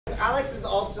Alex is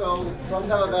also from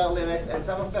Somerville Linux, and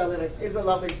Somerville Linux is a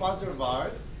lovely sponsor of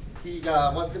ours. He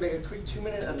wants to make a quick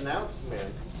 2-minute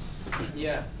announcement.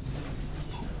 Yeah.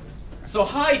 So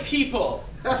hi, people.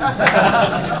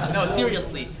 No,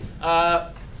 seriously.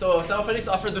 So Somerville Linux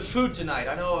offered the food tonight.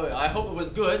 I hope it was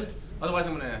good. Otherwise,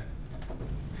 I'm gonna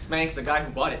spank the guy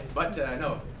who bought it. But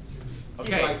no.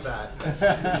 Okay. You like that.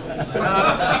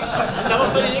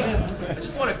 Somerville Linux, I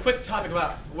just want a quick topic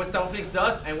about what Somerville Linux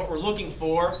does and what we're looking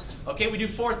for. Okay, we do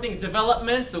 4 things.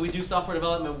 Development, so we do software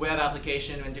development, web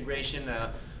application, integration,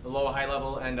 low, high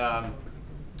level, and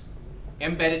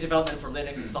embedded development for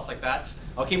Linux and stuff like that.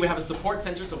 Okay, we have a support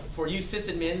center, so for you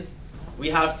sysadmins, we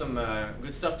have some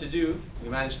good stuff to do. We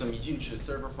manage some huge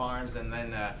server farms, and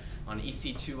then on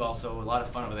EC2 also, a lot of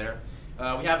fun over there.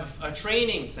 We have a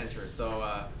training center,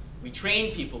 so we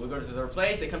train people. We go to their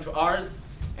place, they come to ours,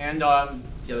 and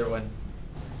the other one,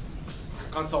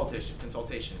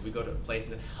 consultation. We go to a place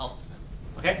that helps them.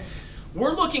 Okay,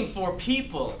 we're looking for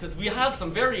people because we have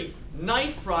some very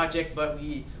nice project, but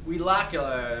we lack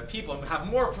people, and we have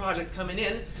more projects coming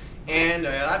in, and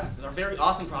that are very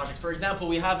awesome projects. For example,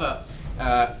 we have a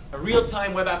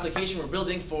real-time web application we're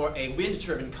building for a wind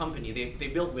turbine company. They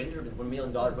build wind turbine, $1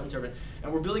 million wind turbine,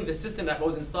 and we're building the system that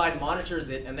goes inside, monitors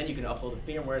it, and then you can upload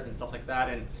the firmwares and stuff like that,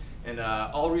 and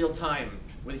all real-time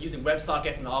with using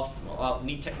WebSockets and all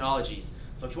neat technologies.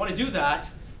 So if you want to do that,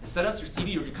 send us your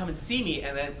CV, or you come and see me,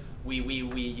 and then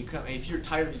you come, if you're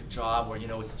tired of your job, or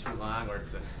it's too long, or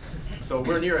so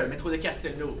we're near Metro de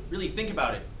Castelnau. Really think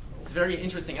about it. It's very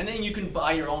interesting. And then you can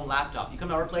buy your own laptop. You come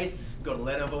to our place, go to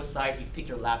Lenovo site, you pick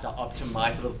your laptop,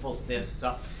 optimize with a full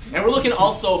stuff. And we're looking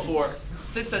also for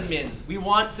sysadmins. We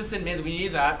want sysadmins, we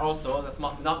need that also. That's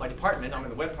not my department, I'm in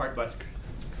the web part, but.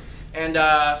 And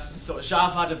so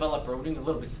Java developer, we're doing a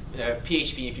little bit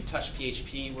PHP. If you touch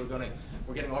PHP, we're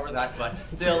getting over that, but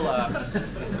still,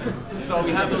 so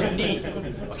we have those needs.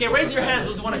 Okay, raise your hands,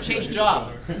 those who want to change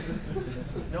job.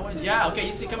 No one? Yeah, okay,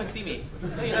 you come and see me.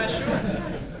 No, you're not sure?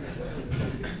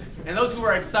 And those who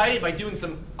are excited by doing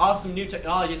some awesome new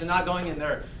technologies and not going in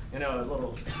their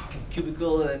little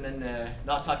cubicle and then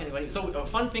not talking to anybody. So a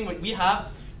fun thing we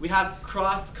have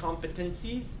cross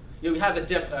competencies. We have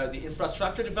the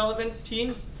infrastructure development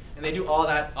teams, and they do all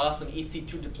that awesome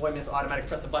EC2 deployments, automatic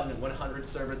press a button and 100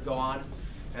 servers go on.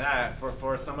 And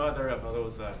for some other of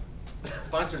those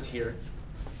sponsors here.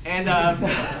 And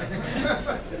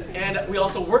and we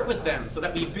also work with them so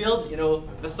that we build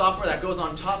the software that goes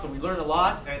on top, so we learn a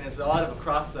lot, and it's a lot of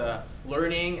cross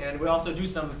learning, and we also do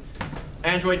some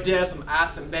Android dev, some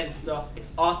apps, embedded stuff.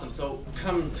 It's awesome, so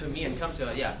come to me and come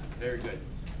to, yeah, very good.